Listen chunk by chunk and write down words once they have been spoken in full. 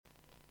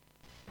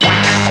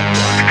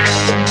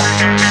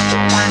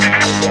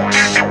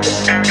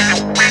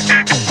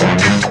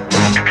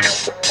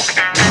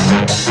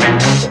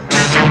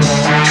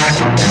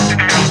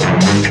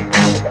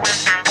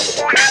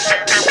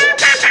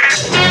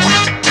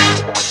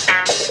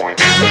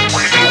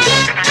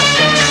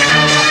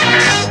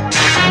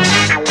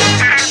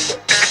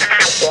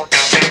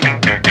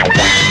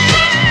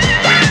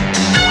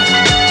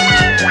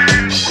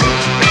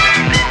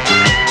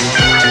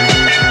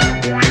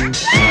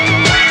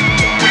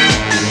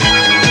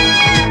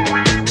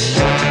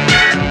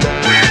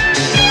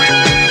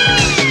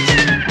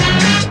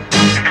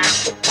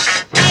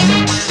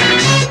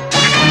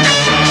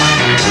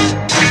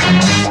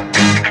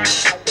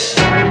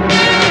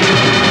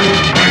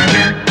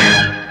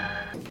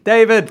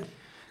David.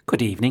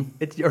 Good evening.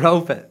 It's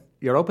Europa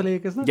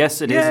League, isn't it?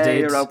 Yes, it is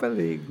indeed. Europa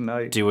League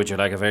night. Would you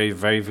like a very,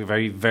 very,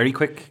 very, very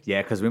quick?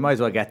 Yeah, because we might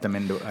as well get them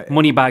into...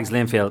 Moneybags,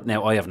 Linfield.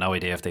 Now, I have no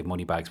idea if they've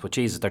moneybags, but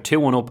Jesus, they're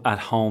 2-1 up at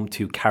home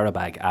to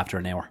Carabag after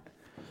an hour.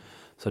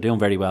 So doing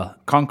very well.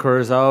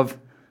 Conquerors of...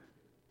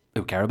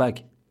 Who,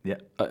 Carabag? Yeah.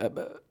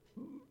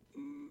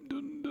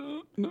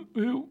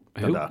 Who?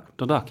 Dundalk.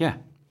 Dundalk, yeah.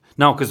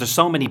 No, because there's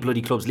so many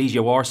bloody clubs.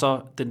 Legia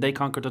Warsaw, didn't they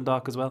conquer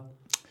Dundalk as well?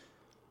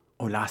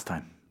 Oh, last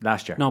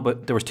year. No,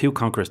 but there was 2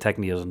 conquerors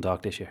technically at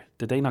Dundalk this year.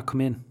 Did they not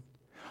come in?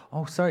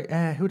 Oh, sorry.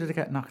 Who did they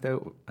get knocked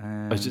out?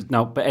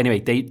 But anyway,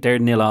 they're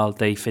 0-0.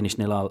 They finished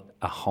 0-0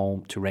 at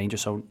home to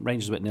Rangers. So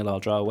Rangers with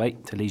 0-0 draw away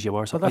to Legia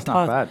Warsaw. Oh, that's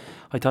not bad.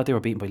 I thought they were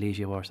beaten by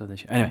Legia Warsaw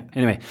this year.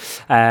 Anyway,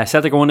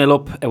 Celtic are 1-0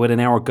 up with an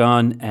hour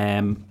gone.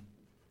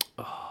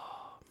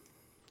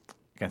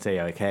 Can't say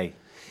okay.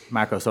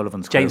 Marco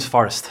Sullivan's crew. James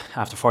Forrest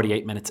after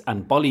 48 minutes,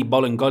 and Bolly,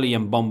 Bollingully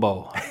and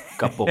Bumbo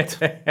got booked.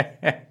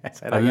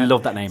 I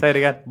love that name. Say it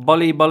again.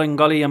 Bolly,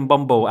 Bollingully and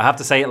Bumbo. I have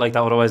to say it like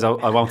that, otherwise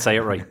I won't say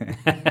it right.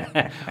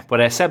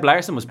 But Seb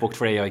Larson was booked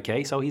for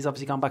AIK, so he's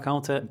obviously gone back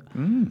home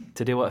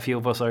to do what a few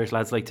of us Irish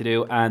lads like to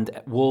do. And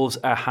Wolves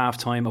are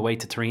half-time away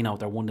to Torino.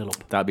 They're 1-0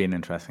 up. That'd be an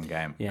interesting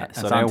game. Yeah,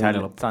 so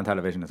it's on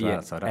television as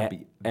well, so that'd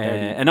be...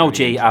 an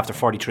OG after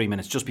 43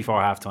 minutes, just before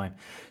half-time.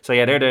 So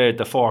yeah, they're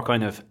the 4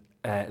 kind of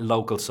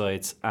local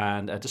sides,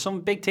 and there's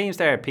some big teams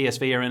there.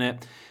 PSV are in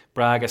it,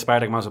 Braga,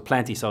 Spartak, Moscow,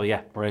 plenty. So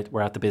yeah,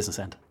 we're at the business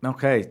end.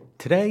 Okay,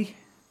 today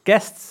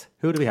guests,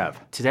 who do we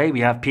have? Today we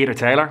have Peter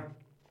Taylor,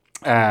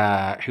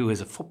 who is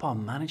a football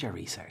manager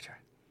researcher.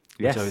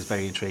 Yes. Which I was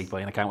very intrigued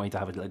by, and I can't wait to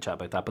have a little chat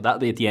about that. But that'll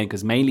be at the end,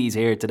 because mainly he's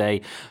here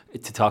today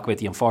to talk about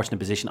the unfortunate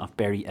position of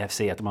Bury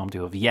FC at the moment,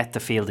 who have yet to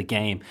field a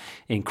game,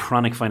 in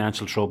chronic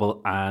financial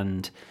trouble,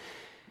 and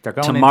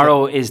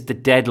tomorrow is the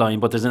deadline,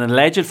 but there's an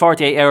alleged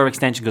 48-hour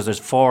extension because there's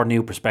 4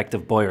 new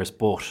prospective buyers.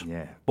 But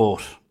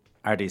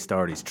are these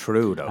stories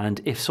true, though? And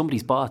if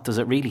somebody's bought, does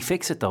it really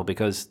fix it, though?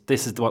 Because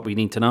this is what we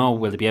need to know.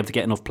 Will they be able to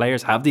get enough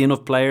players? Have they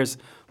enough players?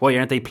 Why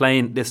aren't they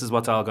playing? This is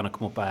what's all going to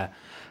come up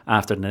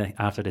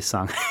after this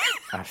song.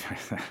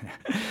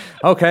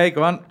 Okay,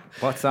 go on.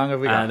 What song have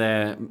we got?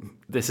 And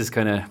this is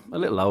kind of a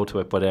little low to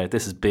it, but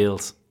this is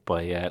Bills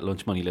by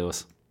Lunch Money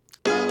Lewis.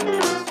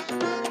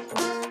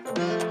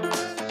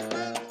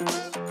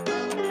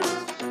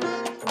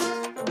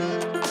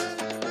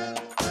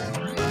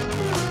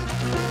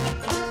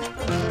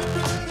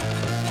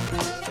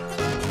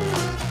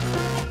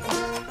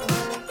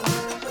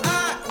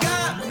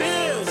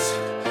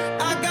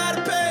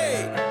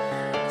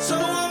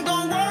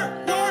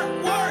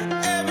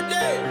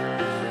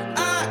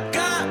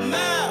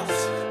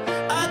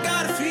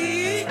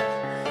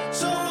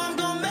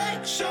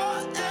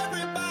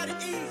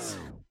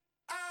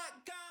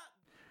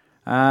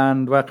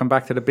 And welcome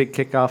back to the Big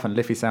Kickoff on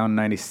Liffey Sound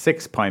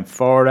 96.4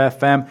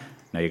 FM.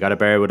 Now, you got to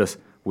bear with us.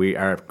 We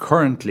are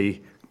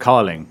currently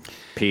calling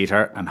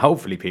Peter, and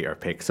hopefully Peter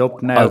picks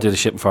up now. I'll do the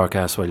shipping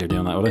forecast while you're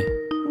doing that, will I?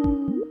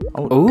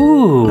 Oh,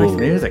 ooh, nice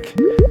music.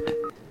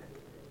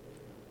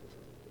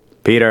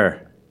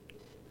 Peter.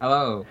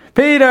 Hello.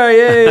 Peter,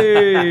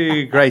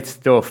 yay! Great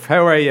stuff.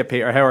 How are you,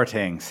 Peter? How are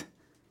things?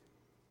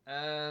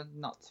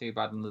 Not too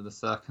bad under the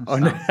circumstances. Oh,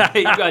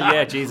 no. Well,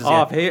 yeah, Jesus. Oh,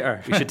 yeah.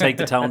 Peter. We should take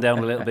the tone down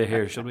a little bit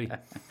here, should we?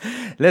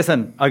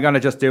 Listen, I'm going to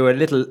just do a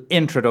little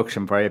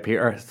introduction for you,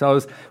 Peter.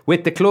 So,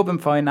 with the club in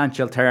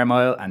financial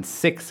turmoil and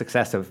 6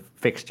 successive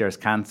fixtures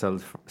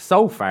cancelled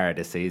so far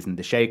this season,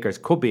 the Shakers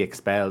could be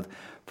expelled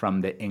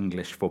from the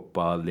English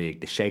Football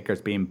League. The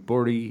Shakers being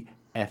Bury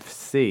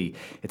FC.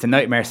 It's a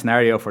nightmare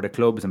scenario for the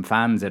clubs and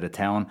fans of the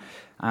town.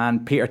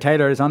 And Peter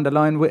Taylor is on the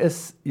line with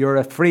us. You're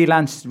a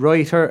freelance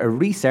writer, a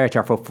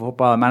researcher for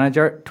Football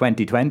Manager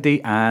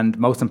 2020, and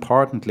most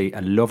importantly,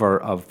 a lover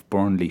of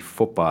Burnley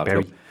Football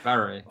Club.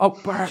 Bury. Oh,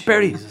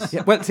 Bury.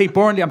 Yeah, well, see,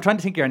 Burnley, I'm trying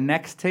to think your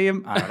next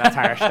team. Oh, that's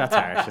harsh. That's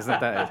harsh, isn't it?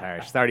 That is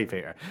harsh. Sorry,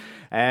 Peter.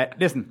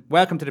 Listen,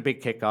 welcome to the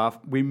Big Kickoff.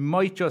 We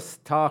might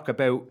just talk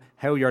about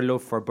how your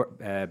love for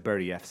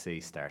Bury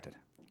FC started.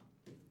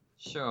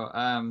 Sure.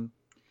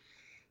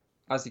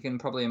 As you can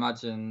probably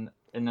imagine,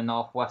 in the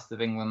northwest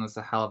of England, there's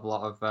a hell of a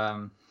lot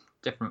of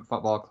different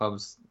football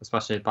clubs,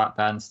 especially back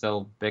then,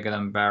 still bigger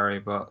than Bury.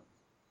 But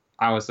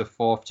I was a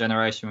 4th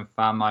generation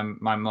fan.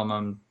 My mum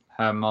and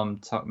her mum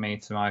took me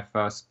to my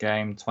first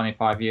game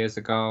 25 years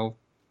ago,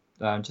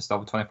 just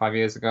over 25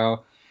 years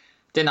ago.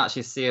 Didn't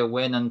actually see a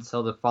win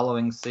until the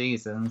following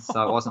season,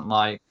 so it wasn't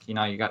like,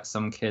 you get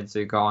some kids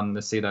who go on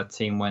to see their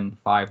team win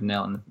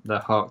 5-0 and they're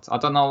hooked. I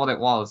don't know what it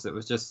was. It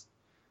was just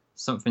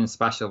something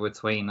special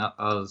between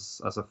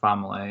us as a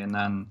family, and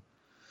then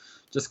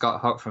just got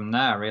hooked from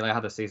there. Really, I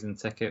had a season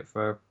ticket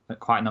for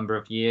quite a number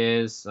of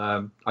years.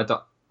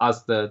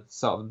 As the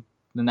sort of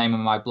the name of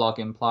my blog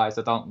implies,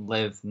 I don't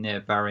live near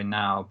Bury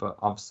now, but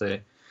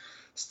obviously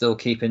still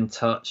keep in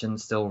touch and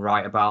still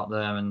write about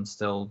them and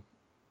still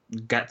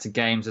get to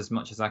games as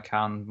much as I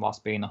can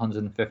whilst being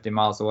 150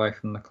 miles away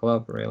from the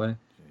club, really.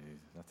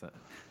 Jeez,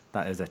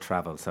 that is a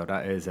travel. So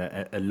that is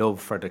a love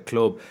for the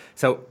club.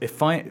 So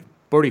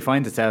Bury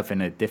finds itself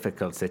in a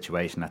difficult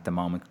situation at the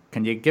moment.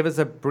 Can you give us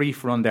a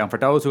brief rundown for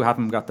those who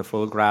haven't got the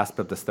full grasp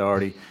of the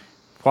story?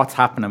 What's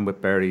happening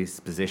with Bury's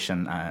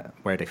position,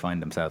 where they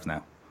find themselves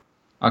now?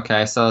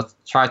 Okay, so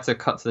try to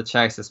cut to the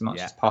chase as much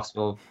as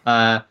possible.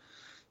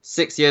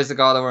 6 years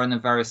ago, they were in a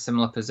very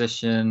similar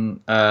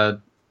position. A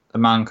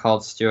man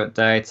called Stuart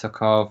Day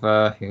took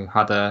over, who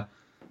had a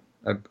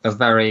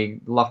very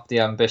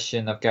lofty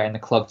ambition of getting the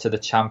club to the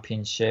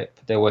Championship.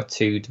 There were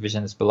 2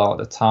 divisions below at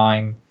the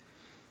time.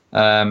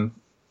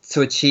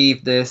 To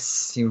achieve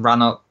this, he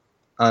ran up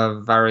a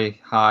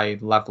very high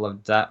level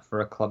of debt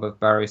for a club of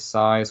Bury's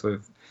size,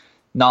 with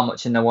not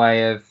much in the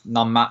way of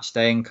non-match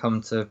day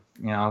income to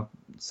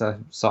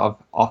sort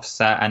of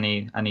offset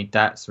any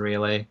debts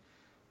really.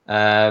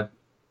 Over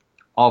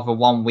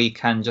one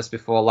weekend just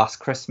before last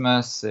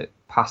Christmas, it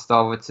passed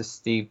over to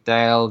Steve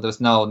Dale. There was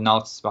no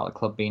notice about the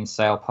club being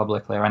sold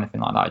publicly or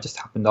anything like that. It just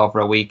happened over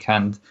a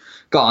weekend.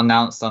 Got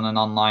announced on an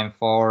online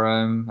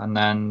forum, and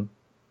then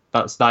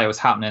that it was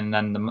happening.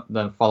 And then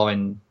the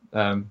following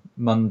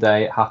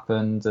Monday it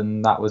happened,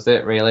 and that was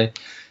it really.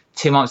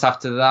 2 months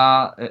after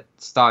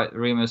that,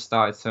 rumours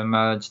started to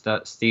emerge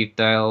that Steve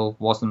Dale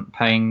wasn't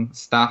paying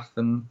staff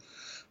and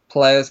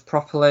players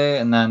properly,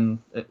 and then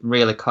it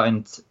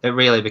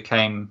really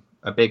became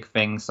a big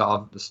thing sort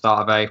of the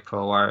start of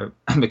April, where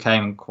it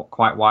became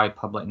quite wide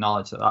public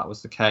knowledge that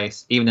was the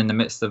case, even in the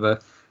midst of a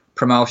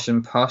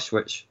promotion push,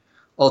 which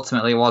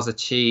ultimately was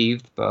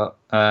achieved, but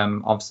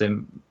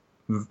obviously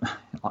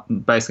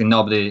basically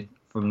nobody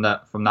from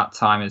that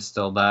time is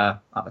still there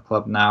at the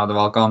club now. They're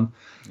all gone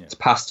to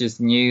pastures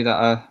new that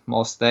are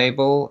more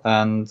stable.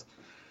 And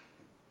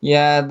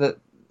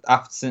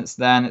since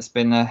then it's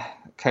been a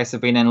case of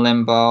being in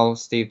limbo.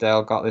 Steve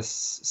Dale got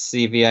this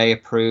CVA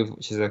approved,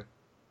 which is a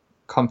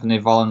company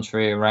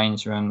voluntary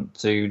arrangement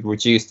to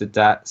reduce the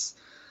debts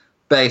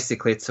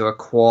basically to a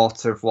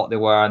quarter of what they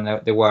were,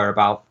 and they were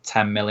about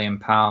 £10 million,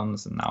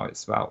 and now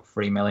it's about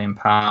 £3 million.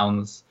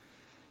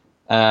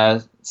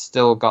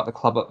 Still got the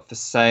club up for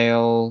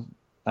sale.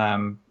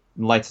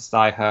 Latest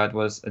I heard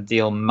was a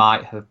deal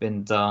might have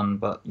been done,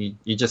 but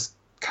you just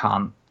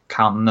can't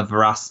count on the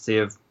veracity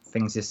of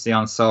things you see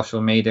on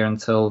social media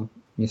until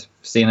you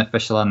see an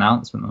official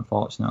announcement,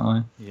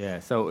 unfortunately. Yeah,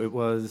 so it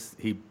was,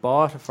 he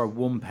bought it for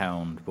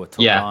 £1 but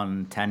took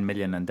on 10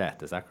 million in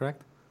debt, is that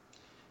correct?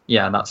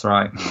 Yeah, that's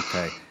right.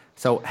 Okay.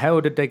 So how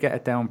did they get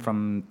it down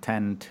from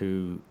 10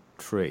 to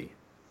 3?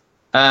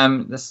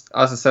 As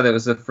I said, it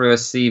was through a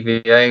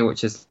CVA,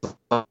 which is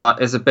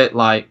a bit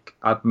like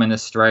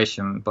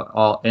administration,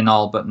 but in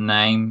all but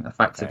name.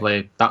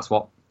 Effectively, That's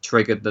what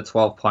triggered the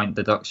 12-point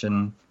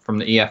deduction from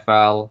the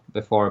EFL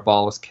before a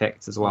ball was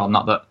kicked as well.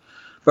 Not that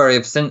Bury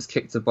have since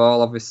kicked a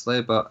ball,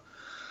 obviously, but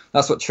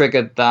that's what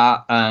triggered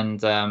that.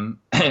 And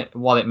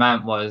what it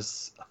meant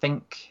was, I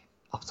think,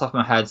 off the top of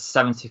my head,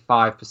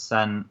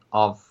 75%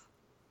 of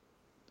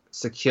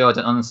secured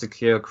and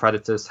unsecured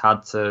creditors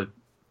had to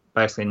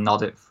basically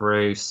nod it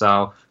through.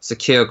 So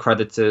secure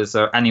creditors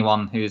are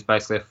anyone who's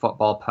basically a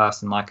football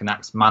person, like an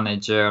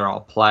ex-manager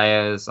or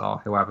players or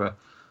whoever.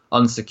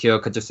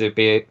 Unsecured could just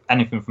be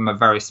anything from a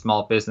very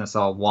small business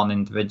or one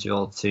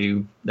individual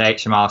to the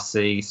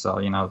HMRC.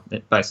 So,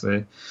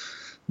 basically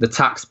the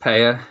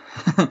taxpayer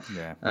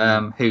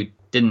who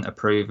didn't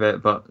approve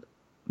it, but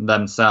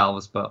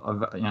themselves. But,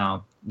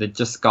 they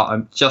just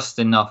got just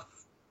enough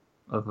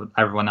of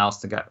everyone else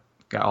to get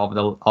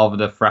over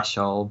the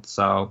threshold.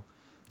 So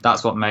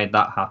that's what made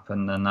that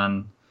happen. And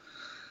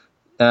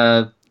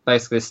then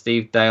basically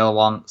Steve Dale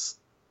wants.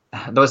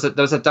 There was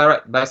a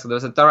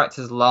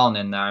director's loan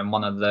in there, and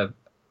one of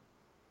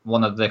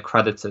the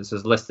creditors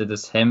was listed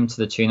as him to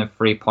the tune of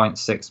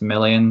 3.6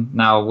 million.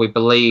 Now we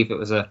believe it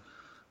was a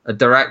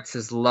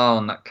director's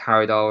loan that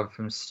carried over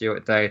from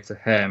Stuart Day to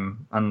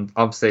him, and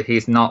obviously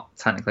he's not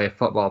technically a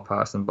football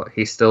person, but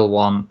he still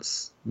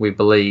wants, we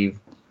believe,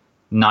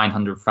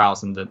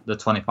 900,000, the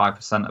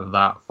 25% of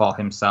that for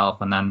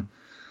himself, and then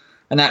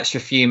an extra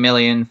few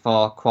million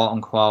for quote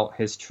unquote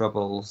his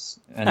troubles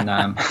in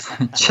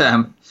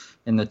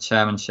in the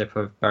chairmanship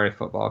of Bury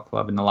Football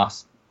Club in the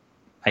last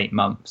 8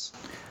 months.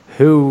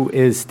 Who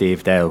is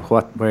Steve Dale?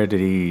 Where did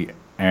he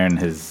earn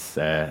his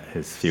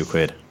few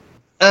quid?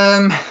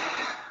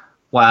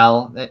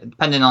 Well,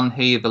 depending on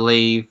who you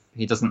believe,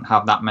 he doesn't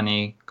have that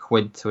many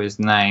quid to his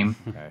name.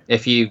 Okay.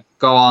 If you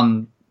go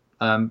on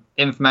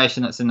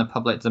information that's in the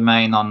public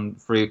domain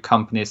through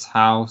Companies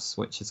House,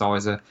 which is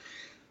always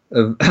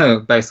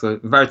basically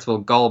veritable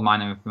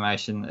goldmine of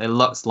information, it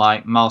looks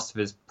like most of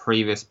his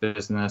previous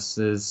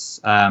businesses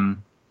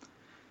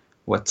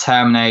were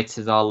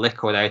terminated or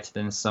liquidated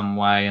in some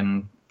way,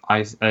 and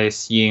I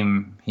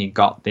assume he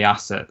got the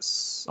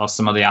assets or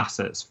some of the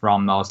assets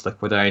from those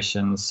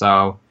liquidations.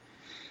 So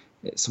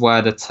it's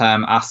where the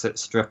term asset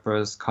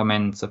strippers come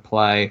into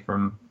play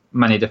from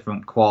many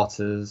different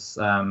quarters.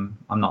 I'm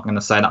not going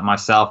to say that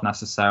myself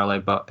necessarily,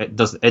 but it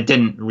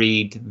didn't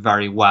read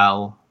very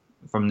well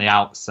from the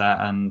outset,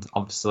 and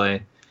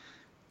obviously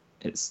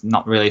it's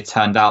not really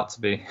turned out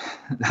to be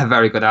a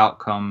very good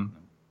outcome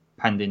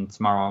pending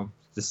tomorrow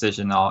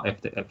decision or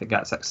if it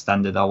gets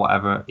extended or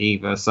whatever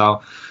either.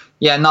 So,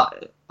 yeah,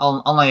 not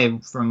only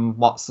from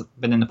what's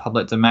been in the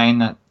public domain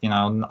that,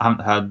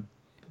 I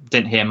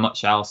didn't hear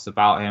much else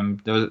about him.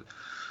 There was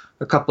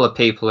a couple of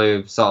people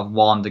who sort of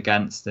warned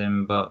against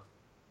him, but,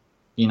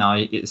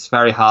 it's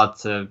very hard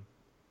to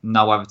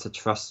know whether to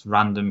trust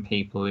random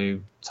people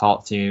who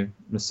talk to you,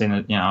 on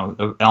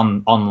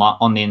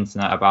the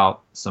internet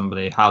about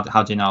somebody. How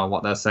do you know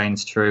what they're saying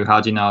is true?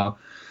 How do you know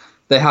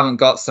they haven't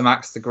got some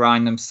axe to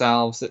grind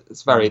themselves?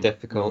 It's very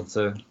difficult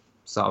to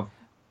sort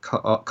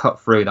of cut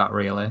through that,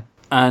 really.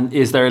 And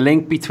is there a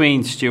link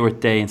between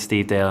Stuart Day and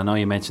Steve Dale? I know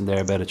you mentioned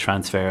there about a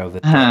transfer of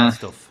it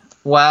stuff.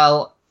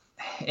 Well,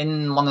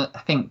 in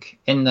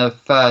the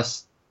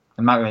first,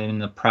 it might have been in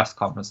the press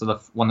conference,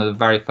 one of the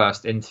very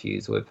first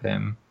interviews with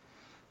him,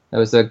 there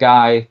was a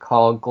guy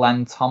called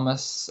Glenn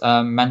Thomas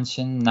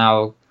mentioned.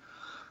 Now,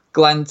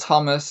 Glenn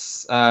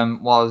Thomas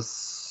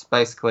was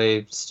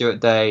basically Stuart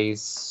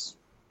Day's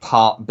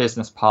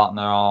business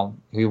partner, or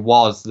who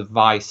was the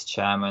vice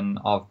chairman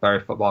of Bury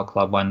Football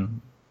Club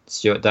when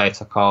Stuart Day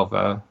took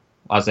over,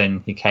 as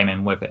in he came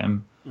in with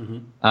him. Mm-hmm.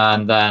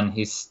 And then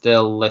he's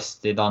still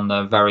listed on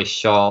the very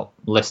short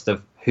list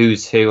of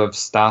who's who of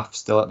staff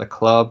still at the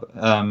club.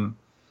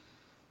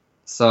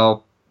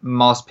 So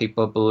most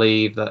people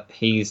believe that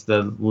he's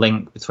the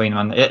link between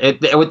them. And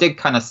it did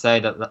kind of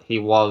say that he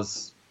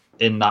was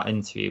in that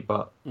interview,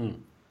 but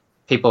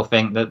people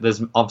think that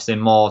there's obviously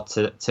more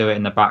to it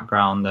in the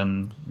background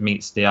than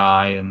meets the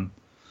eye, and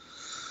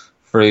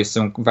through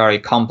some very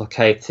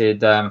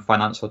complicated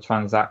financial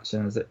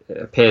transactions, it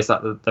appears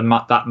that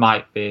that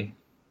might be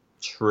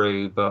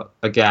true. But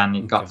again,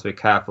 you've got to be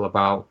careful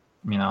about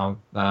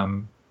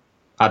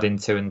adding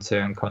 2 and 2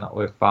 and coming up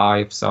with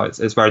 5. So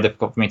it's very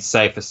difficult for me to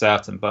say for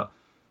certain, but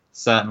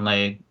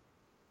certainly,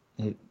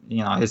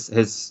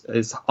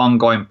 his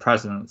ongoing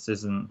presence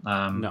isn't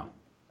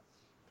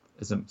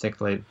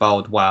particularly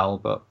bode well.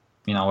 But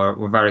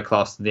we're very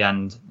close to the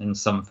end in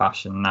some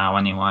fashion now,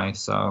 anyway.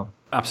 So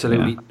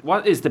absolutely. Yeah.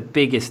 What is the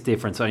biggest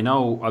difference? I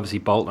know obviously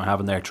Bolton are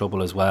having their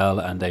trouble as well,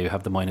 and they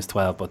have the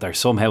 -12, but they're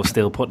somehow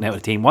still putting out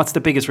a team. What's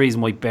the biggest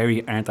reason why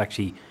Bury aren't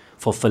actually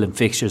fulfilling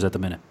fixtures at the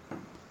minute?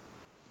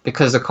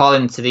 Because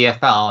according to the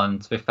EFL,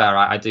 and to be fair,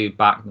 I do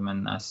back them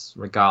in this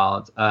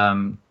regard,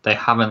 they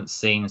haven't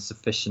seen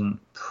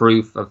sufficient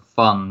proof of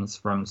funds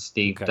from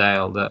Steve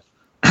Dale that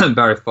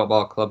Bury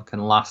Football Club can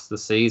last the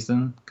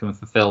season, can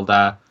fulfil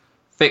their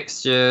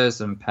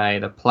fixtures and pay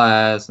the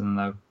players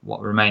and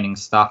what remaining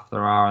staff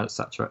there are,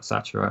 etc.,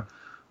 etc.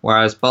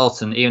 Whereas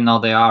Bolton, even though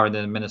they are in the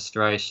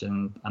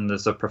administration and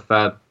there's a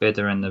preferred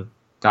bidder in the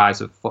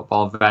guise of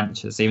Football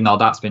Ventures, even though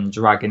that's been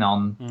dragging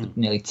on for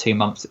nearly 2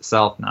 months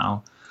itself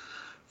now,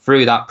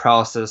 through that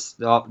process,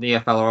 the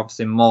EFL are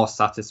obviously more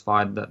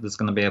satisfied that there's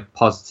going to be a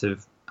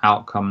positive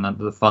outcome, that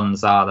the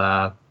funds are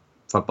there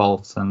for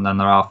Bolton than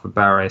there are for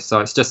Bury. So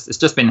it's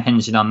just been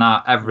hinging on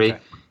that. Every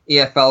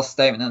EFL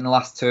statement in the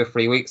last 2 or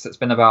 3 weeks that's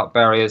been about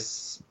Bury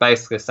has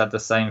basically said the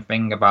same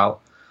thing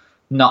about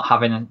not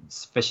having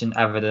sufficient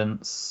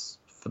evidence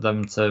for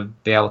them to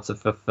be able to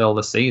fulfil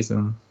the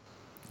season.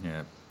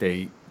 Yeah,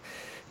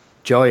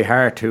 Joy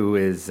Hart, who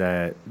is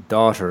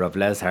daughter of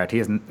Les Hart, he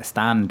has a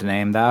stand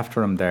named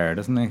after him there,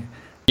 doesn't he?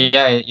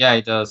 Yeah,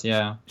 he does,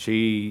 yeah.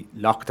 She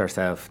locked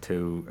herself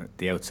to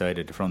the outside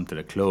of the front of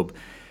the club.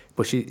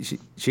 But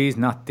she's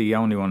not the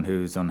only one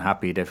who's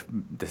unhappy. The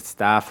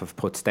staff have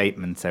put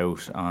statements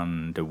out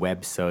on the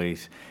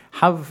website.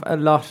 Have a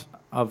lot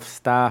of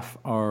staff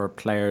or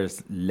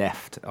players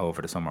left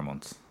over the summer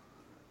months?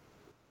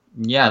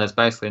 Yeah, there's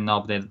basically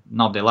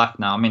nobody left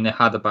now. I mean, they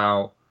had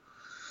about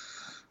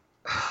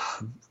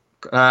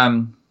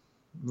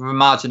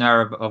margin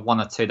error of 1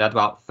 or 2. They had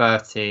about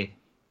 30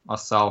 or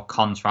so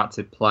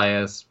contracted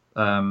players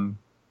from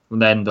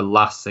the end of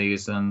last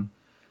season.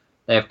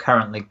 They've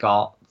currently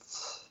got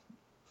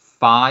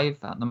 5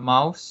 at the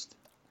most.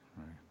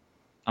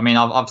 I mean,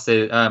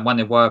 obviously, when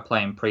they were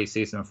playing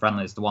pre-season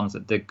friendlies, the ones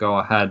that did go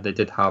ahead, they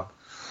did have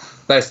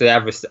basically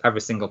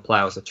every single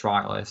player was a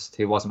trialist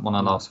who wasn't one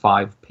of those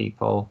 5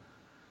 people.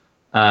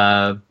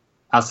 As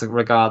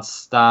regards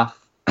staff,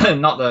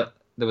 not that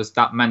there was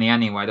that many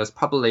anyway. There's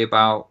probably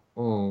about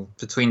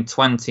between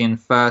 20 and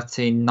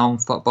 30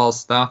 non-football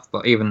staff,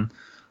 but even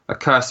a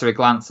cursory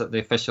glance at the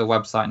official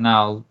website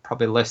now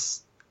probably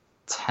lists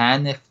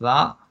 10, if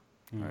that.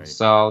 Right.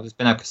 So there's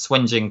been a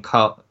swinging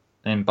cut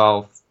in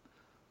both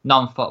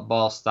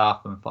non-football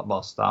staff and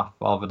football staff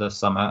over the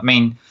summer. I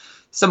mean,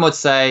 some would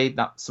say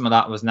that some of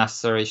that was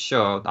necessary.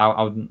 Sure,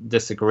 I wouldn't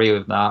disagree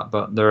with that,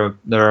 but there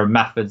are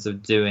methods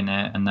of doing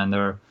it, and then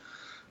there are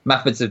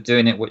methods of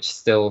doing it which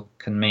still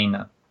can mean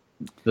that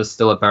there's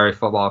still a Bury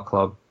Football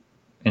Club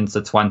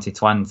into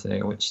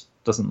 2020, which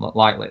doesn't look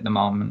likely at the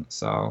moment.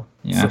 So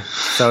yeah.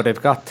 So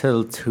they've got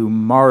till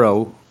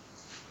tomorrow,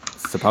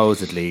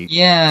 supposedly.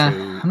 Yeah,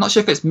 I'm not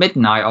sure if it's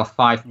midnight or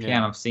 5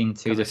 p.m. I've seen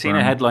 2 different. I've seen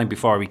a headline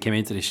before we came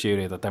into the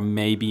studio that there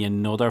may be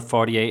another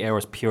 48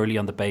 hours purely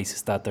on the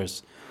basis that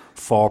there's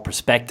 4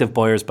 prospective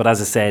buyers. But as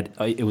I said,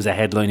 it was a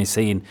headline. Is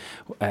saying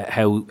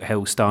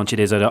how staunch it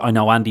is. I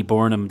know Andy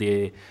Burnham,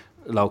 the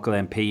local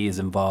MP is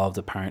involved,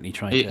 apparently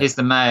trying to. He's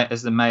the mayor.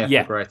 Is the mayor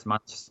Yeah. for Greater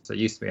Manchester?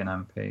 Used to be an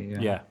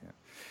MP.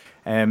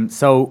 Yeah.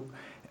 So,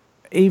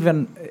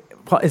 even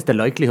what is the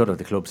likelihood of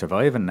the club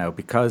surviving now?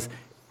 Because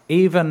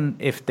even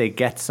if they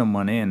get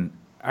someone in,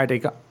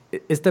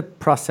 is the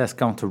process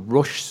going to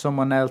rush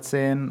someone else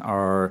in,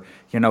 or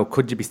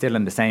could you be still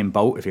in the same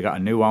boat if you got a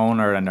new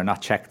owner and they're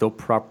not checked up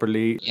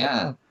properly?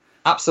 Yeah,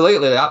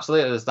 absolutely.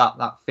 There's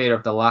that fear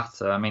of the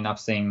latter. I mean, I've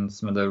seen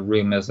some of the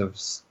rumours of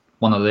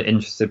one of the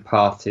interested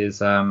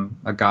parties, a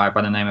guy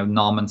by the name of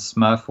Norman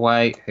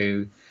Smurthwaite,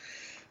 who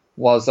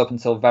was up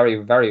until very,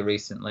 very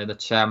recently the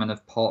chairman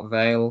of Port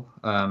Vale,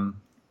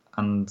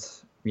 and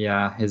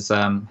yeah, his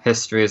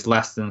history is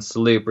less than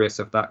salubrious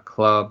of that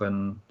club,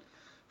 and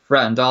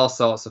threatened all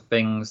sorts of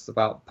things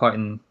about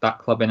putting that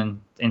club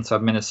into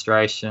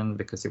administration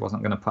because he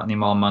wasn't going to put any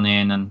more money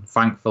in. And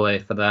thankfully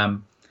for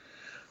them,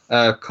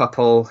 a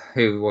couple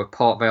who were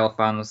Port Vale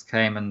fans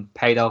came and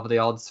paid over the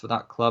odds for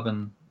that club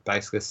and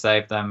basically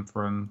saved them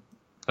from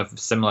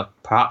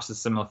perhaps a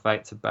similar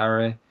fate to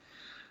Bury.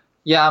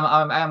 Yeah,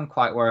 I'm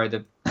quite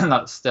worried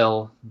that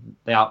still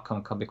the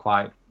outcome could be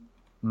quite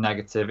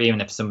negative, even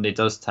if somebody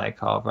does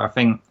take over. I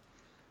think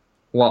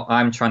what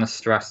I'm trying to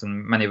stress,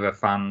 and many of our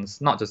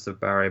fans, not just of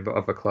Bury, but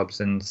other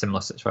clubs in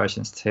similar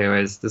situations too,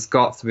 is there's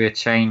got to be a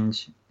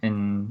change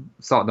in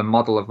sort of the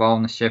model of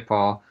ownership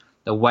or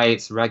the way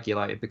it's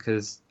regulated,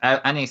 because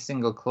any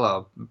single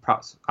club,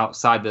 perhaps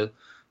outside the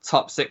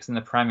top 6 in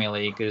the Premier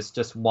League, is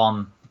just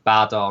one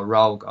bad or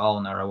rogue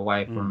owner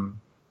away from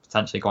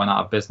potentially going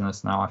out of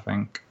business now, I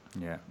think.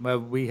 Yeah, well,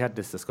 we had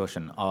this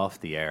discussion off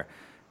the air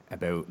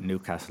about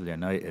Newcastle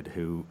United,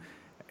 who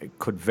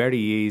could very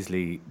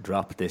easily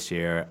drop this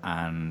year,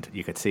 and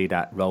you could see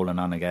that rolling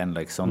on again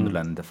like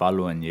Sunderland the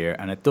following year.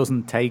 And it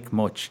doesn't take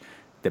much.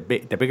 The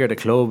bigger the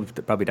club,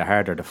 probably the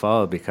harder to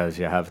fall, because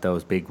you have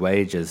those big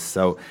wages.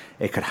 So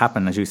it could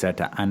happen, as you said,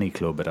 to any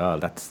club at all.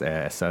 That's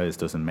size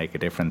doesn't make a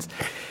difference.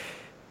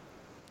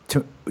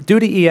 Do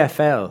the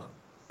EFL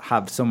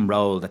have some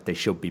role that they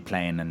should be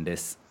playing in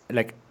this?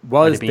 Like,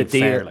 was the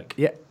deal fair,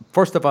 Yeah,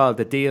 first of all,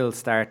 the deal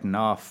starting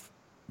off,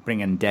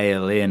 bringing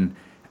Dale in,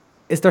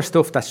 is there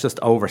stuff that's just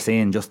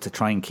overseen just to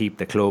try and keep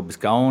the clubs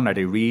going? Are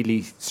they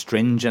really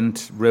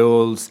stringent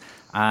rules?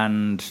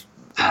 And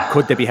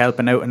could they be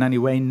helping out in any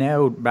way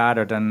now,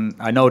 rather than,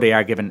 I know they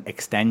are given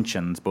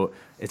extensions, but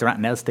is there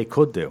anything else they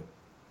could do?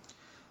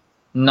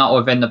 Not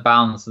within the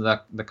bounds of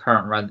the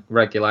current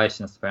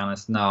regulations, to be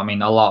honest. No, I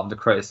mean, a lot of the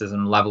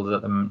criticism levelled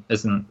at them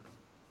isn't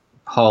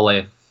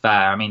wholly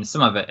fair. I mean,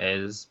 some of it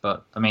is,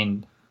 but I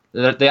mean,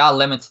 they are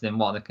limited in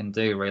what they can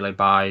do, really,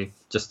 by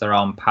just their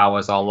own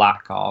powers or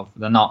lack of.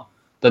 They're not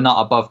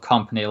above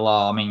company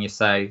law. I mean, you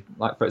say,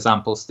 like, for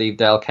example, Steve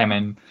Dale came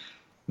in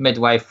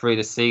midway through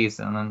the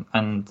season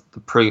and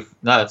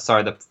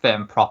the fit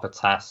and proper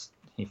test,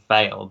 he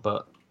failed.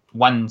 But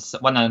when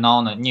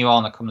a new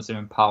owner comes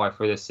in partway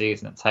through the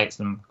season, it takes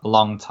them a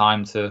long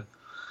time to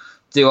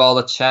do all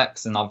the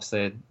checks. And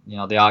obviously,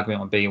 the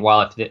argument would be,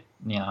 well, if they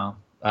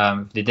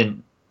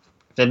didn't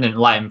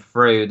let him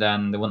through,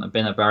 then there wouldn't have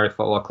been a Bury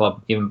Football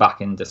Club even back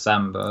in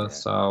December. Yeah.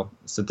 So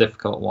it's a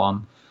difficult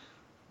one.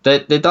 They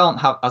don't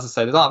have, as I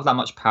say, they don't have that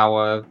much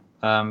power.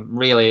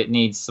 Really, it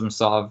needs some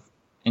sort of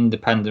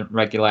independent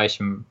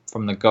regulation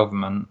from the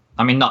government.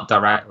 I mean, not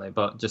directly,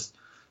 but just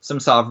some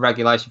sort of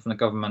regulation from the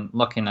government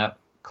looking at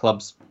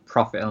clubs'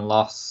 profit and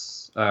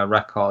loss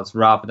records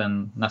rather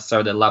than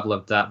necessarily the level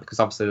of debt, because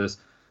obviously there's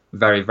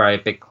very, very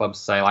big clubs,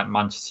 say like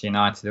Manchester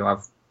United, who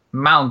have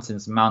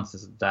mountains and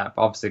mountains of debt,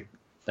 but obviously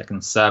they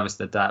can service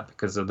the debt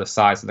because of the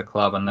size of the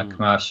club and the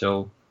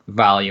commercial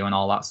value and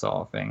all that sort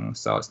of thing.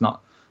 So it's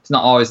not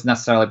always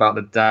necessarily about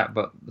the debt,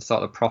 but the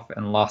sort of profit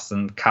and loss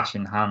and cash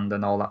in hand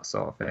and all that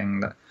sort of thing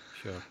that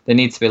they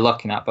need to be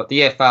looking at. But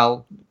the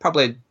EFL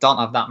probably don't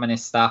have that many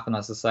staff, and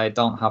as I say,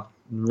 don't have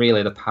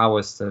really the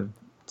powers to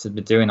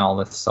be doing all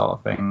this sort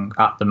of thing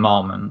at the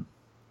moment.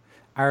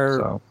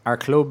 Are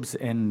clubs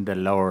in the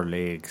lower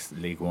leagues,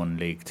 League 1,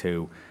 League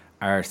 2,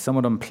 are some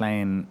of them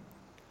playing,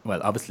 well,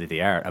 obviously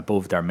they are,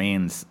 above their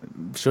means?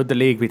 Should the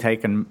league be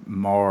taking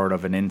more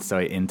of an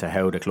insight into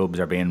how the clubs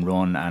are being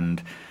run?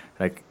 And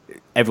like,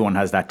 everyone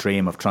has that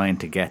dream of trying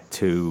to get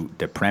to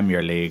the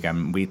Premier League,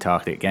 and we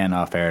talked again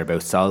off air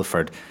about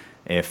Salford.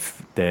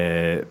 If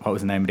what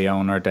was the name of the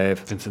owner, Dave?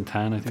 Vincent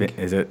Tan, I think.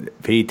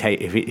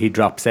 If he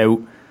drops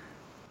out,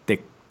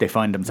 they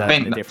find themselves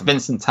in a different.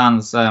 Vincent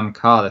Tan's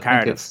Cardiff.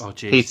 I think it's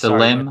Peter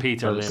Lim.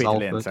 Peter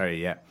Lim.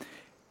 Sorry, yeah.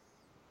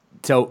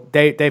 So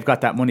they've got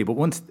that money, but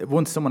once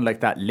someone like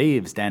that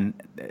leaves, then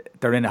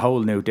they're in a whole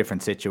new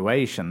different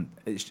situation.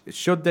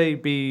 Should there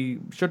be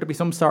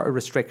some sort of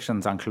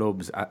restrictions on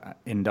clubs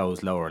in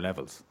those lower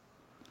levels?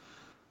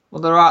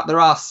 Well, there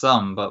are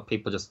some, but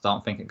people just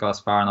don't think it goes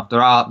far enough. There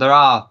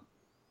are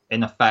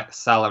in effect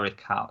salary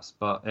caps,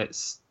 but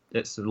it's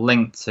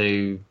linked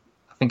to,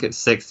 I think it's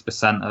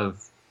 60%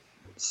 of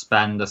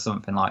spend or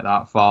something like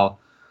that for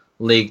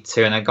League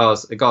 2, and it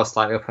goes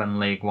slightly up in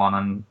League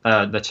 1,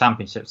 and the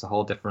Championship's a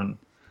whole different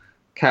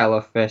kettle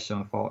of fish,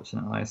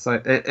 unfortunately. So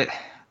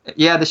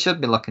they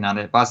should be looking at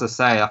it, but as I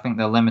say, I think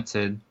they're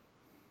limited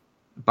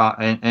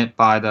by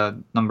the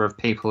number of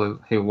people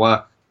who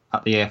work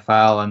at the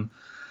EFL, and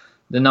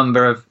the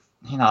number of,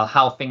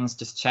 how things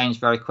just change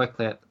very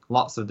quickly at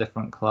lots of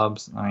different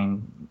clubs. I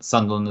mean,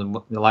 Sunderland,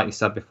 like you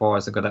said before,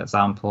 is a good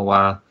example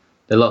where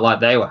they looked like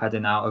they were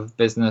heading out of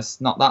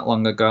business not that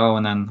long ago,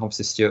 and then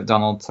obviously Stuart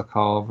Donald took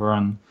over,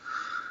 and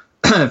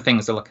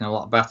things are looking a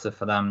lot better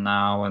for them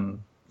now.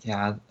 And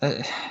yeah,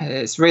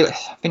 it's really,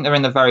 I think they're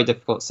in a very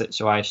difficult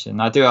situation.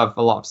 I do have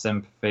a lot of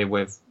sympathy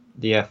with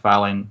the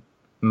EFL in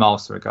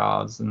most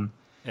regards, and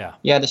yeah,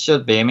 there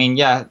should be. I mean,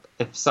 yeah,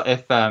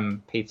 if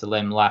Peter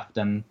Lim left,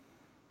 and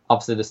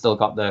obviously they've still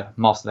got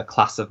most of the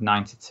class of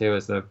 '92,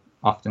 as they're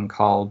often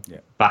called,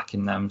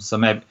 backing them. So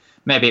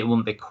maybe it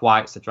wouldn't be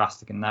quite so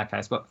drastic in their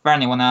case. But for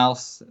anyone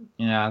else,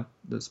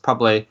 that's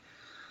probably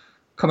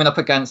coming up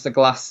against the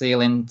glass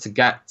ceiling to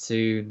get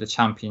to the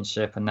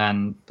Championship, and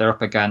then they're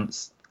up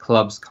against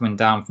clubs coming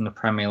down from the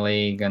Premier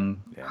League and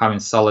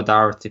having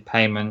solidarity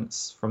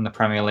payments from the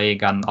Premier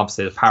League, and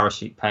obviously the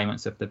parachute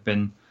payments if they've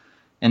been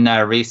in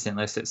there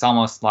recently. So it's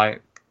almost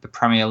like the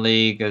Premier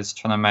League is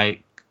trying to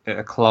make it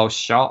a closed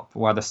shop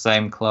where the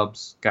same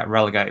clubs get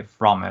relegated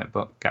from it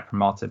but get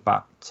promoted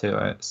back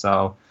to it.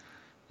 So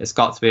it's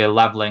got to be a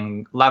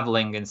leveling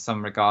in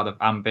some regard of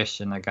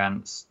ambition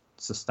against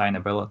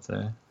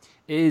sustainability.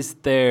 Is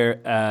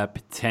there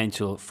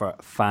potential for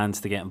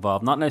fans to get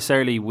involved? Not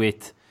necessarily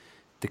with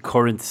the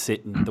current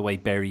sitting the way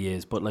Bury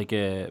is, but like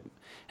an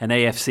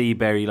AFC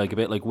Bury, like a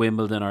bit like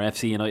Wimbledon or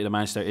FC United of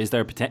Manchester. Is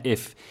there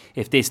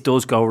if this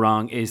does go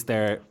wrong, is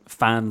there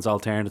fans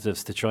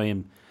alternatives to try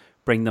and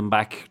bring them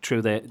back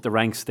through the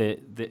ranks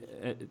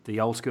the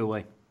old school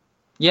way?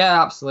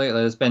 Yeah,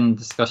 absolutely. There's been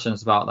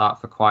discussions about that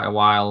for quite a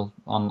while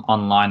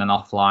online and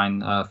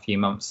offline. A few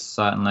months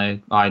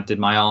certainly. I did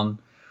my own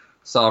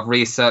sort of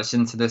research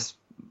into this.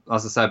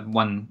 As I said,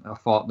 when I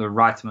thought the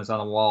writing was on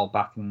the wall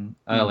back in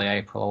early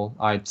April,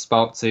 I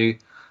spoke to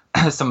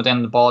somebody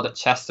on the board at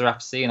Chester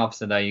FC, and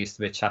obviously they used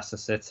to be Chester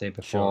City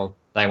before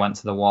they went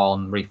to the wall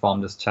and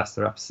reformed as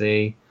Chester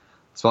FC.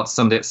 So what's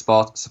somebody at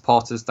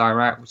Supporters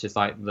Direct, which is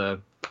like I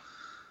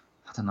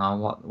don't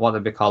know what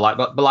they'd be called,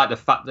 but like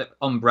the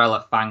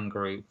umbrella fan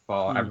group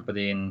for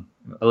everybody in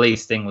at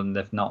least England,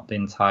 if not the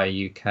entire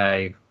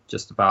UK,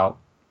 just about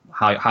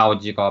how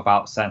would you go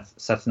about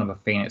setting up a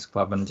Phoenix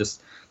club, and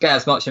just get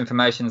as much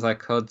information as I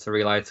could to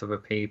relay to other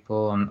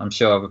people. And I'm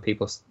sure other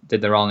people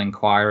did their own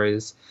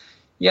inquiries.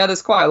 Yeah,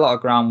 there's quite a lot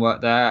of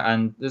groundwork there,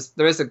 and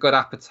there is a good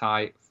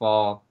appetite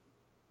for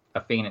a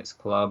Phoenix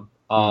club,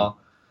 or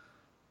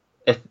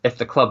if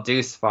the club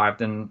do survive,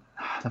 then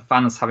the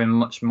fans having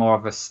much more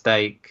of a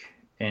stake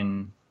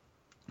in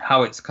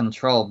how it's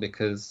controlled,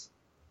 because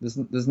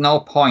there's no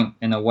point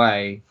in a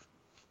way,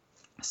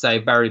 say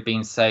Bury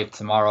being saved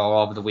tomorrow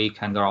or over the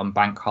weekend or on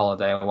bank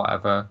holiday or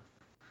whatever,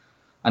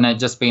 and it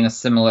just being a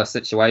similar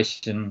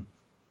situation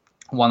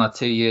 1 or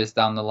 2 years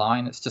down the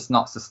line. It's just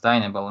not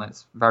sustainable, and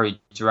it's very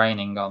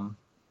draining on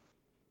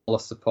all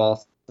the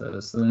supporters.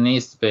 So there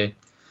needs to be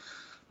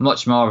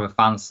much more of a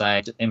fan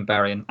say in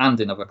Bury and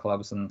in other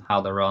clubs and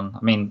how they're run.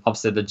 I mean,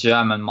 obviously the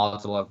German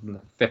model of the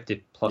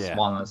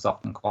 50+1 that's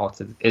often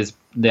quoted is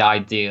the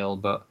ideal,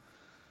 but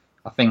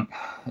I think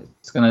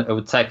it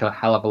would take a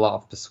hell of a lot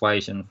of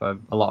persuasion for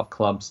a lot of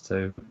clubs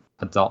to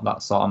adopt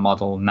that sort of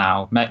model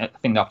now. I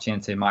think the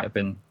opportunity might have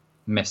been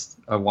missed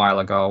a while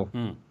ago,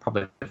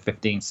 probably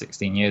 15,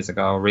 16 years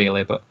ago,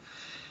 really, but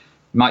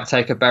it might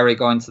take a Bury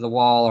going to the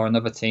wall, or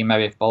another team,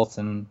 maybe if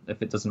Bolton,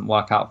 if it doesn't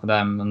work out for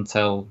them,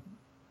 until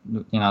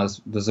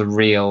there's a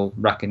real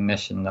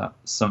recognition that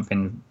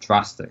something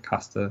drastic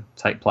has to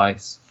take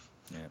place.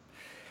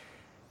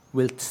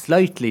 We'll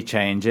slightly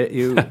change it.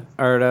 You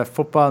are a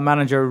football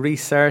manager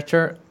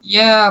researcher.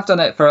 Yeah,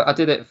 I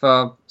did it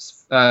for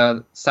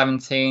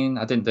 17.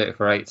 I didn't do it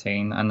for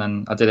 18, and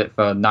then I did it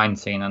for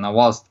 19, and I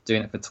was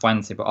doing it for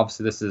 20. But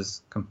obviously, this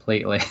is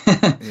completely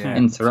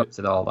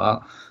interrupted all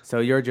that. So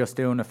you're just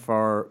doing it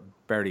for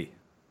Bury?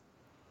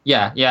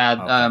 Yeah.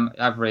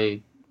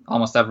 Okay.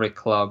 Almost every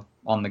club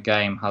on the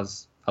game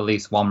has at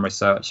least one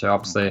researcher.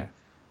 Obviously,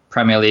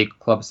 Premier League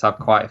clubs have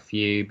quite a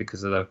few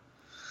because of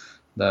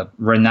the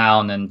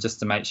renown, and just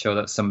to make sure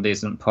that somebody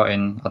isn't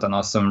putting, I don't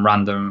know, some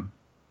random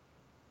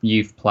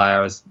youth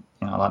players,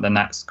 like the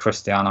next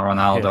Cristiano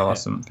Ronaldo or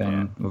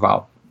something,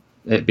 without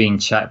it being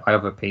checked by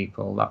other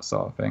people, that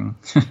sort of thing.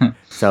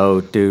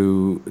 So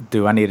do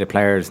any of the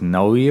players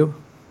know you?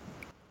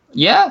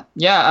 Yeah.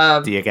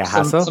 Do you get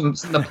hassle? Some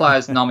of the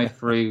players know me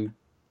through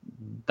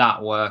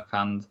that work,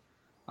 and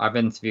I've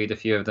interviewed a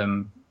few of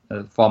them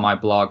for my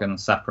blog and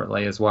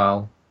separately as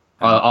well.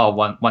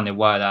 When they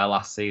were there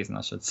last season,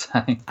 I should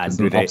say. And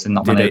obviously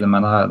not many of them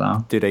are there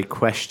now. Do they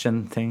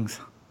question things?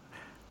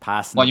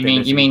 Passing. What you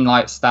mean? You mean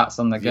like stats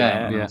on the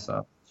game? Yeah.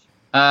 So,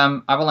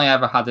 I've only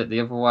ever had it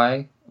the other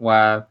way,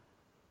 where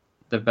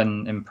they've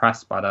been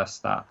impressed by their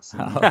stats.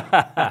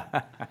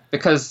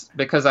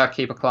 because I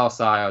keep a close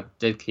eye, or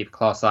did keep a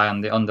close eye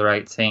on the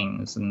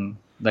under-18s, and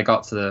they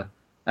got to the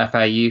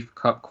FA Youth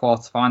Cup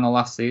quarter-final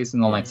last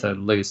season, only to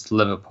lose to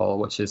Liverpool,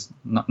 which is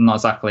not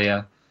exactly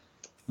a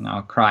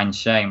crying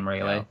shame,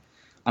 really.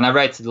 and I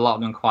rated a lot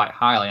of them quite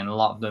highly, and a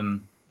lot of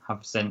them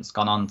have since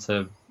gone on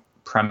to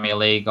Premier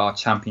League or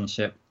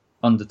Championship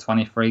under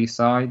 23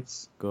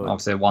 sides. Good.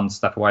 Obviously, one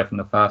step away from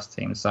the first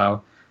team.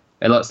 So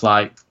it looks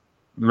like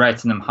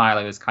rating them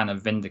highly was kind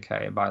of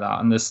vindicated by that.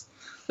 And there's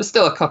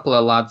still a couple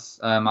of lads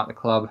at the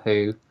club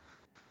who,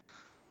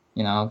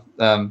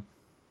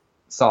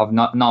 sort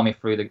of know me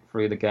through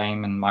the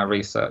game and my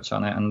research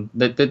on it, and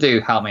they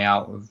do help me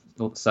out with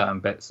certain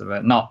bits of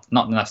it. Not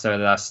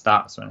necessarily their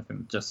stats or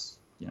anything, just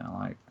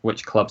like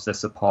which clubs they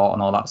support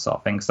and all that sort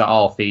of thing. So that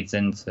all feeds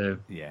into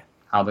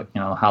how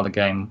the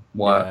game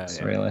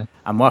works really.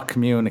 And what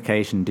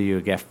communication do you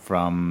get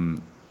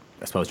from,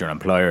 I suppose, your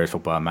employers,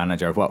 football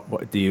manager?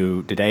 What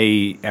do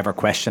they ever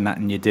question that?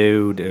 And you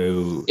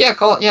do? Yeah,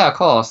 of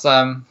course.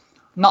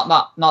 Not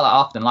that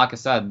often. Like I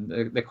said,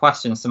 they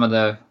question some of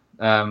the.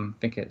 I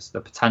think it's the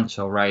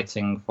potential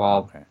rating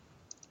for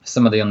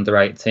some of the under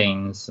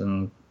 18s,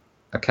 and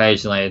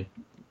occasionally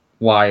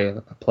why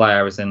a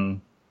player is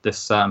in this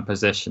certain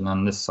position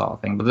and this sort of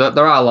thing. But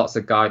there are lots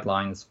of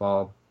guidelines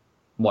for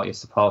what you're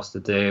supposed to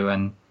do,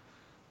 and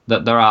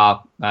that there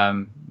are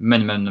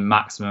minimum and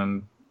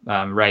maximum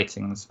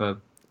ratings for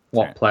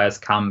what players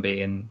can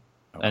be in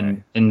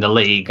the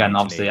league, and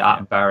obviously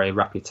at Bury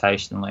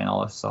reputationally and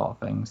all this sort of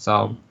thing.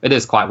 So it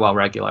is quite well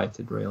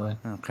regulated, really.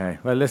 Okay.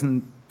 Well,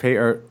 listen,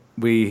 Peter,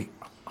 we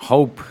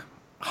hope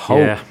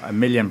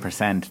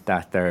 1,000,000%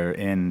 that they're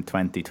in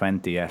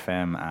 2020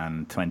 FM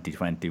and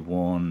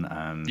 2021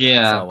 and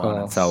so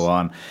on and so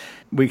on.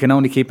 We can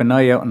only keep an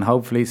eye out, and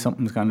hopefully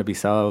something's going to be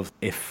solved.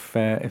 If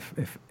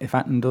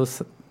anything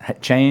does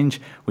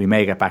change, we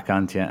may get back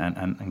onto you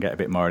and get a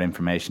bit more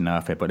information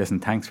off it. But listen,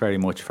 thanks very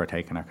much for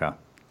taking our call.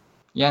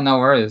 Yeah, no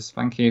worries.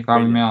 Thank you for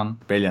having me on.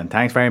 Brilliant.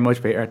 Thanks very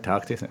much, Peter.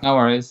 Talk to you soon. No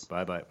worries.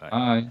 Bye.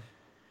 Bye.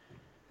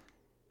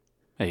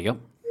 There you go.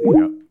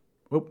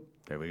 Whoop,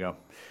 there we go.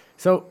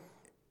 So,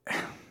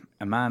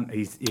 a man,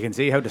 you can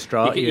see how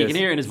distraught he is. You can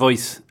hear it in his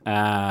voice. You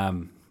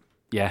can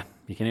hear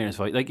it in his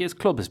voice. Like, his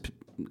club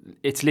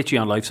it's literally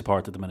on life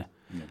support at the minute.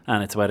 Yeah.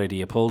 And it's whether do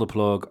you pull the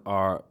plug,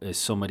 or is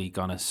somebody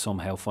gonna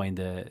somehow find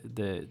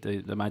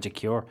the magic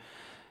cure?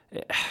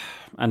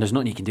 And there's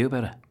nothing you can do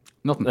about it.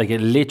 Nothing. Like, it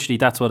literally,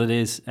 that's what it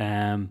is.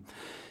 And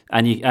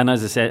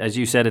as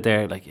you said it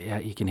there, like,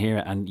 you can hear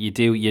it, and you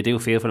do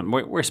feel for them.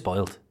 We're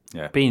spoiled.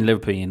 Yeah. Being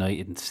Liverpool,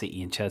 United, and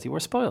City, and Chelsea, we're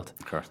spoiled.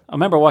 Of course. I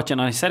remember watching,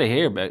 I said it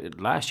here but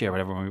last year,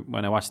 whatever,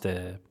 when I watched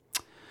the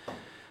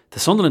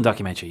Sunderland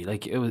documentary.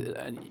 Like, it was,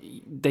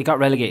 they got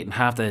relegated, and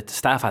half the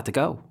staff had to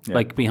go. Yeah.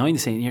 Like, behind the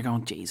scene, you're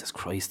going, Jesus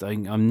Christ!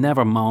 I'm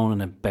never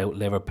moaning about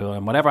Liverpool,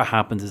 and whatever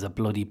happens is a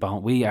bloody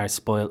bone. We are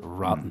spoiled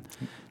rotten,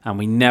 and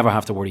we never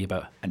have to worry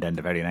about it. And then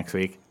the very next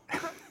week.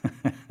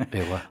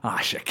 What?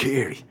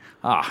 Shaqiri.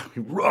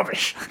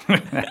 Rubbish.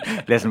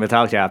 Listen, we'll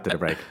talk to you after the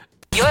break.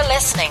 You're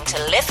listening to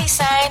Liffey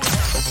Sound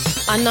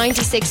on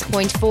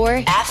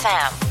 96.4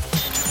 FM.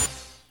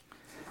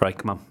 Right,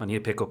 come on. I need to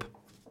pick up.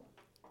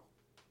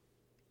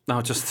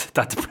 No, just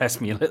that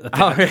depressed me a little bit.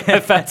 I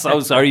felt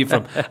so sorry for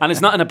him. And it's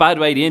not in a bad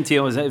way. The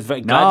interview was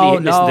very gladly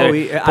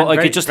listened but I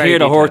could just hear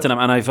the hurt in him.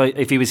 And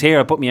if he was here,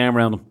 I'd put my arm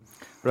around him.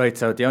 Right,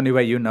 so the only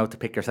way you know to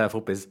pick yourself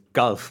up is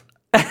golf.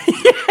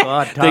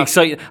 The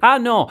exciting.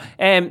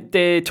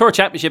 The Tour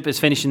Championship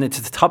is finishing. It's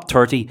the top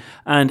 30,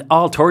 and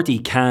all 30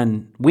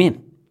 can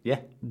win. Yeah.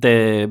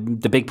 The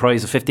big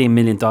prize of $15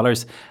 million,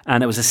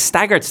 and it was a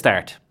staggered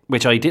start,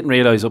 which I didn't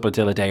realise up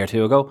until a day or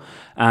two ago.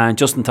 And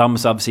Justin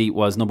Thomas obviously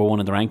was number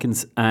one in the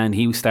rankings, and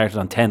he started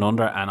on 10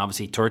 under, and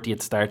obviously 30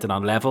 had started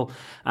on level,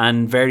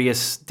 and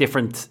various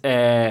different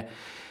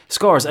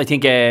scores. I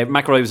think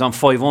McIlroy was on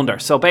 5 under.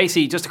 So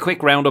basically, just a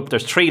quick roundup.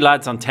 There's 3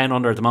 lads on 10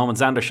 under at the moment: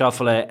 Xander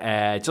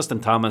Schauffele, Justin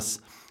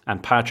Thomas,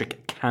 and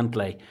Patrick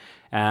Cantlay.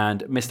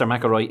 And Mr.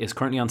 McIlroy is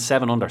currently on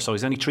 7 under, so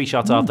he's only 3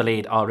 shots off the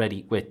lead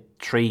already, with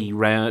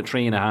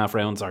 3.5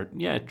 rounds, or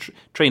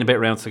 3 and a bit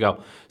rounds to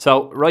go.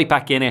 So right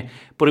back in it.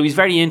 But it was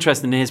very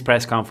interesting in his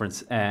press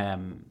conference.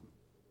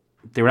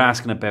 They were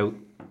asking about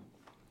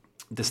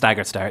the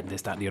staggered start and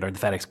this, that, and the other, the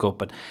FedEx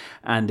Cup,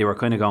 and they were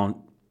kind of going,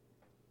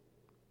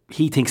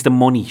 he thinks the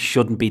money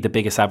shouldn't be the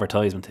biggest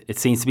advertisement. It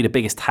seems to be the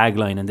biggest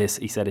tagline in this.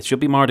 He said it should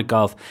be more the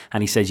golf,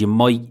 and he says you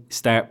might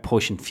start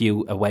pushing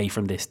few away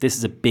from this. This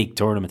is a big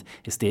tournament.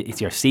 It's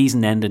your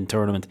season-ending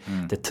tournament,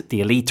 the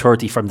Elite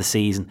 30 from the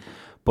season,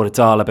 but it's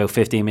all about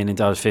 $15 million,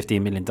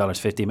 $15 million,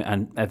 $15 million,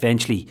 and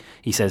eventually,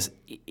 he says,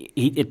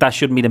 that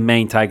shouldn't be the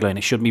main tagline.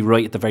 It shouldn't be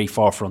right at the very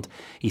forefront.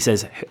 He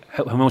says,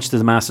 how much do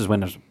the Masters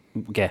winners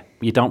get?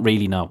 You don't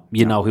really know.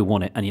 You know who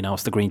won it, and you know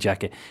it's the green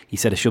jacket. He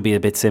said it should be a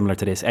bit similar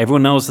to this.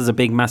 Everyone knows there's a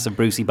big, massive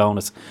Brucey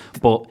bonus,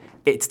 but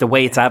it's the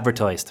way it's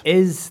advertised.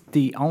 Is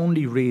the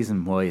only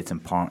reason why it's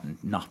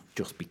important not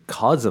just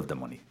because of the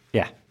money?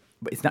 Yeah.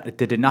 But it's not.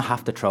 Did they not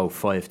have to throw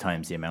 5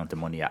 times the amount of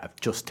money at it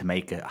just to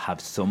make it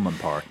have some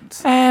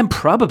importance?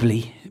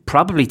 Probably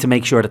to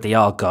make sure that they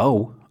all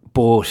go.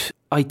 But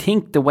I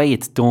think the way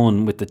it's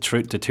done with the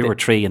 2 or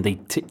 3, and they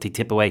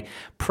tip away,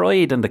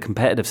 pride and the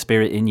competitive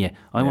spirit in you.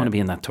 I want to be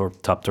in that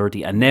top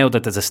 30. And now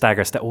that there's a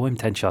stagger, I'm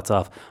 10 shots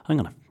off. I'm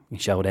going to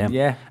show them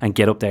and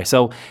get up there.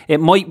 So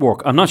it might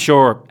work. I'm not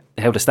sure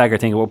how the stagger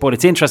thing works. But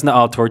it's interesting that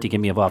all 30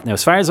 can be involved. Now,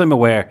 as far as I'm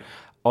aware,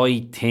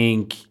 I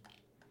think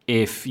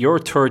if you're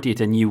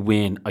 30th and you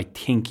win, I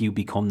think you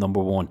become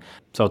number one.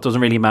 So it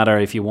doesn't really matter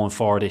if you won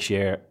 4 this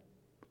year,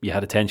 you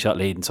had a 10-shot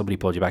lead and somebody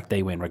pulled you back,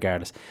 they win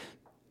regardless.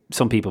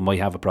 Some people might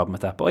have a problem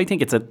with that, but I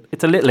think it's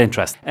a little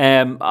interest.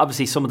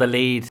 Obviously, some of the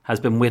lead has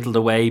been whittled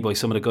away by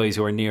some of the guys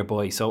who are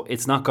nearby, so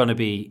it's not going to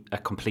be a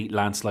complete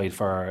landslide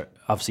for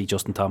obviously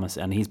Justin Thomas,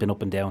 and he's been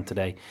up and down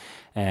today.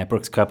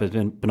 Brooks Koepka has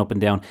been up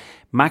and down.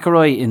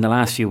 McIlroy in the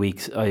last few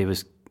weeks,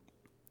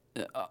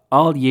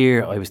 all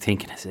year I was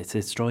thinking it's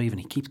his drive, and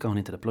he keeps going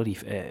into the bloody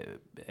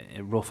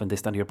rough and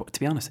this down here. But to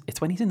be honest,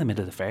 it's when he's in the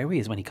middle of the fairway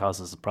is when he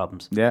causes the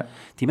problems. Yeah,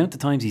 the amount of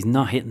times he's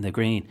not hitting the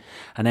green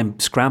and then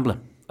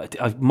scrambling.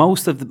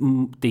 Most of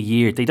the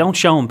year, they don't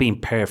show him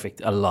being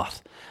perfect a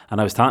lot. And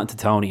I was talking to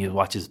Tony, who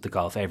watches the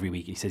golf every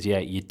week. He says,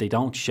 they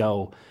don't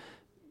show...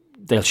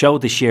 They'll show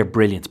the sheer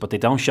brilliance, but they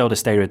don't show the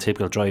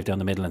stereotypical drive down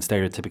the middle and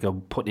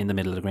stereotypical putting in the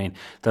middle of the green.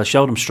 They'll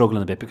show them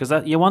struggling a bit because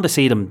you want to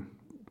see them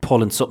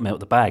pulling something out of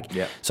the bag.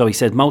 Yeah. So he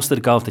said most of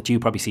the golf that you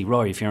probably see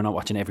Rory, if you're not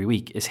watching every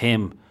week, is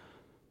him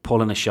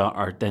pulling a shot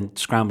or then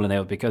scrambling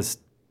out because...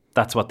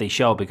 That's what they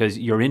show because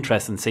you're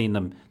interested in seeing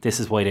them. This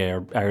is why they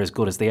are as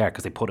good as they are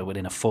because they put it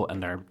within a foot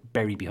and they're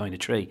buried behind a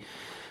tree.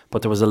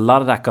 But there was a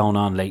lot of that going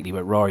on lately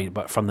with Rory.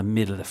 But from the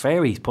middle of the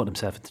fairway, he's putting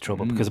himself into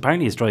trouble because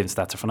apparently his driving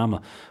stats are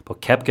phenomenal.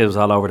 But Koepka was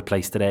all over the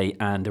place today,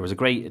 and there was a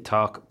great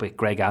talk with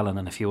Greg Allen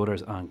and a few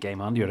others on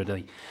Game On the other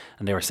day,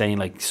 and they were saying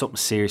like something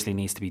seriously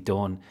needs to be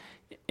done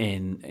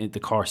in the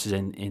courses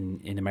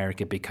in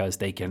America because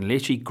they can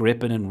literally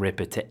grip it and rip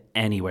it to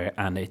anywhere,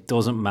 and it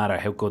doesn't matter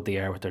how good they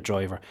are with their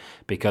driver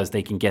because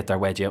they can get their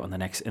wedge out in the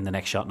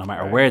next shot no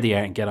matter where they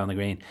are and get on the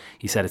green.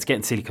 He said it's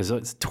getting silly because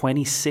it's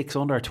 26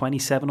 under or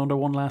 27 under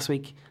one last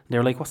week. And they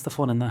were like, what's the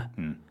fun in that?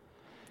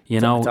 You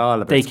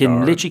know, they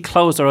can literally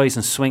close their eyes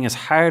and swing as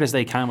hard as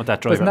they can with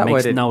that driver. It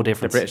makes no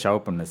difference. The British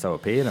Open is so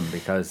appealing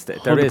because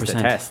there is the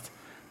test.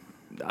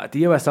 The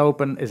US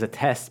Open is a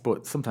test,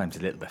 but sometimes a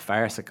little bit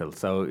farcical.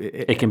 So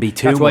it can be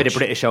too much. That's why the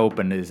British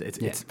Open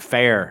it's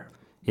fair,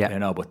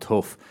 but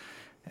tough.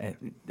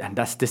 And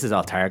this is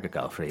all target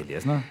golf, really,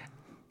 isn't it?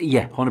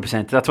 Yeah,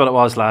 100%. That's what it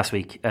was last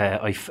week.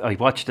 I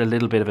watched a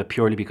little bit of it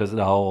purely because of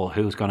the whole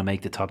who's going to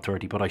make the top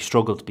 30, but I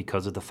struggled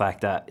because of the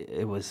fact that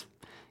it was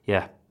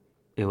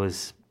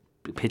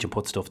pitch and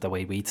putt stuff the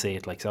way we'd see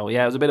it. It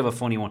was a bit of a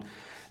funny one.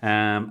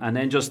 And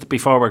then just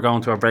before we're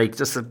going to our break,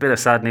 just a bit of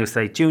sad news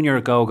today.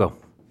 Junior Agogo.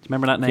 Do you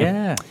remember that name?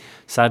 Yeah.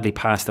 Sadly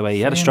passed away.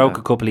 He had a stroke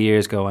a couple of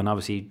years ago and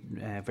obviously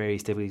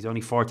various difficulties. He's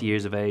only 40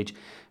 years of age.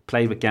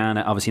 Played with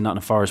Ghana, obviously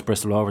Nottingham Forest,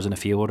 Bristol Rovers and a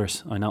few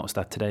others. I noticed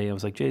that today. I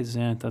was like, Jesus,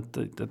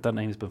 that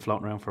name has been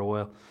floating around for a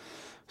while.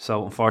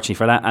 So unfortunately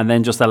for that. And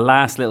then just a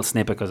last little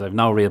snippet because I've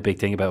no real big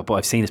thing about it, but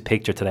I've seen his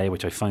picture today,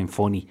 which I find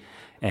funny.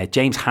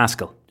 James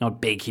Haskell,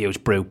 big,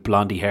 huge brute,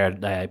 blondie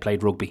haired,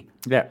 played rugby.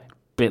 Yeah.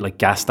 Bit like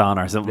Gaston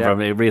or something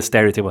from a real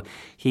stereotype.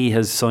 He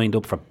has signed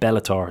up for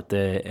Bellator,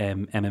 the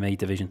MMA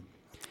division.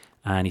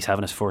 And he's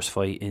having his first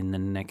fight in the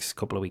next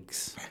couple of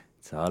weeks.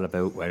 It's all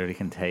about whether he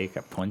can take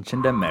a punch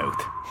in the mouth.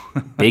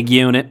 Big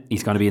unit.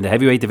 He's going to be in the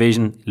heavyweight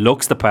division.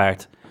 Looks the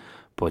part.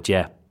 But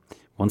yeah,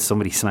 once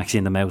somebody smacks you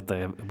in the mouth,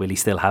 will he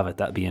still have it?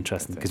 That'd be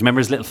interesting. Because remember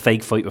his little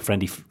fake fight with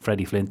Freddie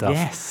Flintoff?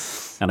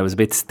 Yes. And it was a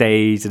bit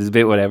staged. It was a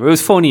bit whatever. It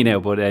was funny now,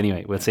 but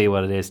anyway, we'll see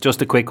what it is.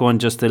 Just a quick one,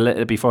 just a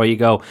little before you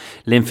go.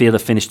 Linfield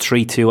have finished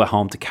 3-2 at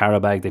home to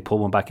Qarabag. They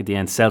pulled one back at the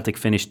end. Celtic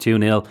finished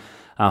 2-0.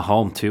 At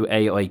home to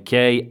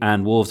AIK,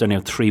 and Wolves are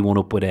now 3-1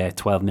 up with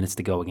 12 minutes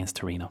to go against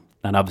Torino.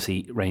 And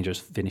obviously Rangers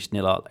finished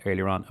 0-0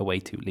 earlier on away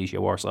to Legia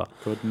Warsaw.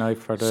 Good night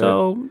for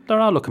So they're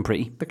all looking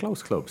pretty. The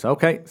close clubs.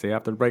 Okay, see you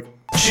after the break.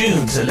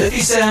 Tune to Liffey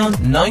Sound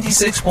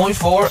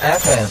 96.4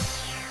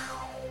 FM.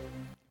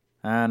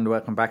 And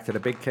welcome back to the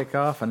big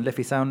kickoff on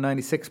Liffey Sound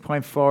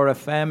 96.4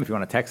 FM. If you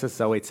want to text us,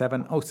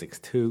 087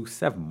 062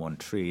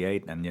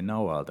 7138. And you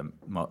know all the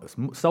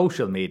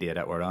social media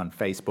that we're on: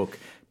 Facebook,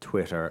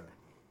 Twitter,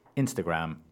 Instagram,